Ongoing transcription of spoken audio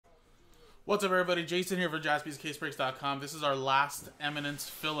What's up, everybody? Jason here for JaspysCaseBreaks.com. This is our last Eminence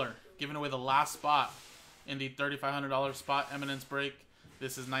filler, giving away the last spot in the $3,500 spot Eminence break.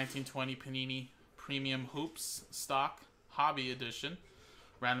 This is 1920 Panini Premium Hoops Stock Hobby Edition.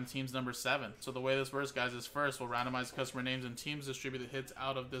 Random teams number 7. So the way this works, guys, is first we'll randomize customer names and teams, distribute the hits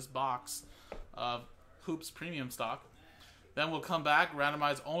out of this box of Hoops Premium Stock. Then we'll come back,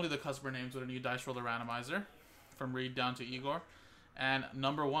 randomize only the customer names with a new dice roller randomizer, from Reed down to Igor. And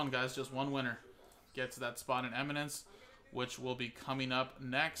number 1, guys, just one winner gets that spot in Eminence, which will be coming up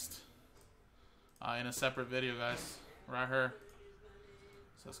next in a separate video, guys, right here.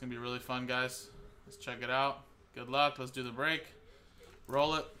 So it's going to be really fun, guys. Let's check it out. Good luck. Let's do the break.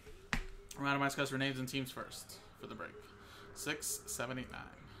 Roll it. Randomize customer names and teams first for the break. 6, 7, 8, 9.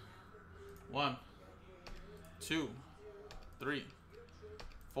 1, 2, 3,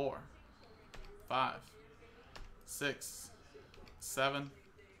 4, 5, 6, 7,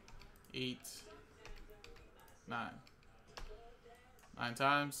 8, 9. 9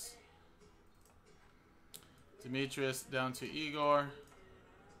 times. Demetrius down to Igor.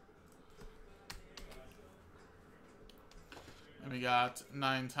 And we got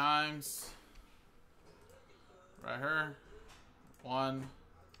 9 times. Right here. 1,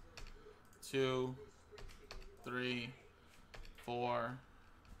 2, 3, 4,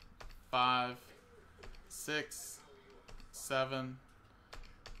 5, 6, 7,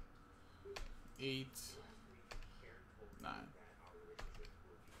 8, 9.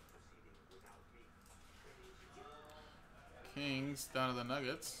 Kings down to the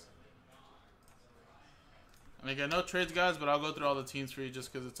Nuggets. And again, no trades, guys, but I'll go through all the teams for you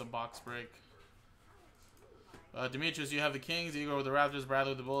just because it's a box break. Demetrius, you have the Kings. Igor with the Raptors.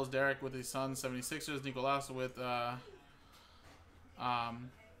 Bradley with the Bulls. Derek with the Suns, 76ers. Nicolas with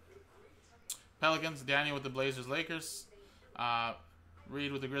Pelicans. Daniel with the Blazers, Lakers.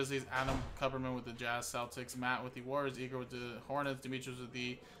 Reed with the Grizzlies. Adam Kupperman with the Jazz, Celtics. Matt with the Warriors. Igor with the Hornets. Demetrius with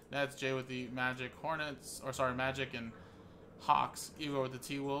the Nets. Jay with the Magic, Hornets. Or sorry, Magic and Hawks. Igor with the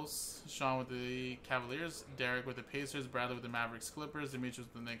T-Wolves. Sean with the Cavaliers. Derek with the Pacers. Bradley with the Mavericks, Clippers. Demetrius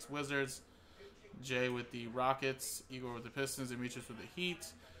with the Knicks, Wizards. Jay with the Rockets. Igor with the Pistons. Demetrius with the Heat.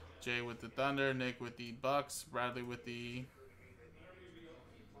 Jay with the Thunder. Nick with the Bucks. Bradley with the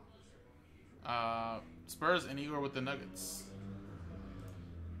Spurs. And Igor with the Nuggets.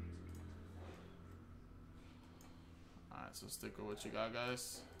 Alright, so stick with what you got,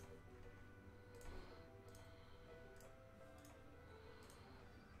 guys.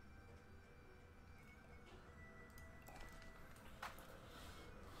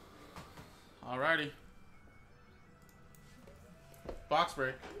 Alrighty. Box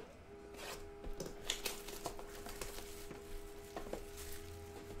break.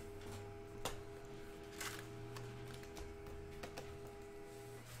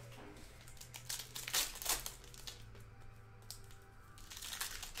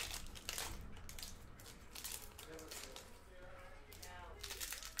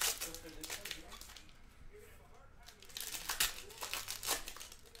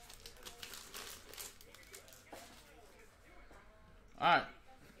 Alright.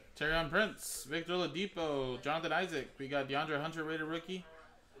 Terrion Prince, Victor Oladipo, Jonathan Isaac. We got DeAndre Hunter, rated rookie.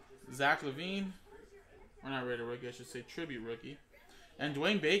 Zach LaVine. Or not rated rookie, I should say tribute rookie. And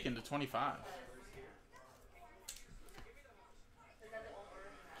Dwayne Bacon to 25.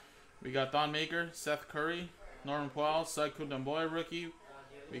 We got Thon Maker, Seth Curry, Norman Powell, Sud Kudamboy rookie.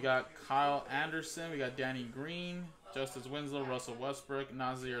 We got Kyle Anderson. We got Danny Green, Justice Winslow, Russell Westbrook,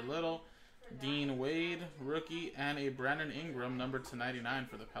 Nazir Little, Dean Wade, rookie, and a Brandon Ingram, numbered to 99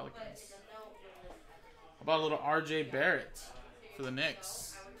 for the Pelicans. How about a little RJ Barrett for the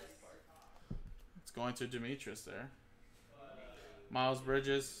Knicks? It's going to Demetrius there. Miles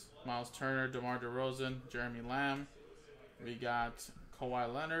Bridges, Miles Turner, DeMar DeRozan, Jeremy Lamb. We got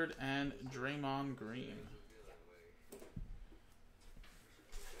Kawhi Leonard and Draymond Green.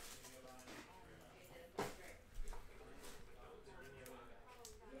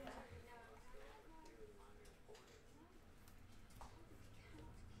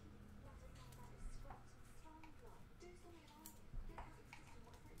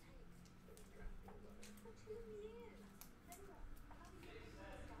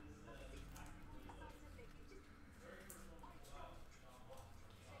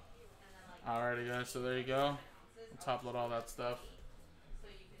 Alrighty, guys, so there you go. We'll top load all that stuff.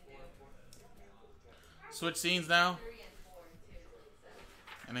 Switch scenes now.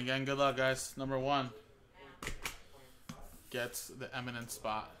 And again, good luck, guys. Number 1 gets the Eminence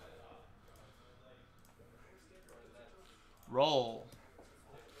spot. Roll.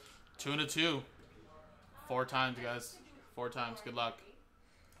 2 and a 2. 4 times, guys. 4 times. Good luck.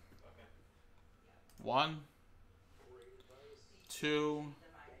 1, 2,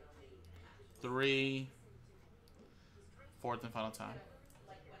 3, fourth and final time.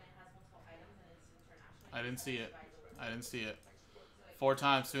 I didn't see it. I didn't see it. 4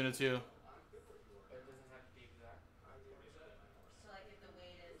 times, 2 and a 2.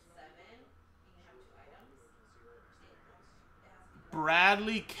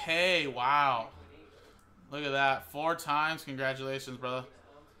 Bradley K. Wow. Look at that. 4 times. Congratulations, brother.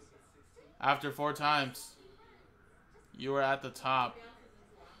 After 4 times, you were at the top.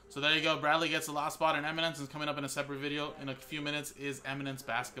 So there you go. Bradley gets the last spot in Eminence, and coming up in a separate video in a few minutes is Eminence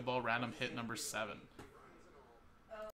Basketball Random Hit number 7.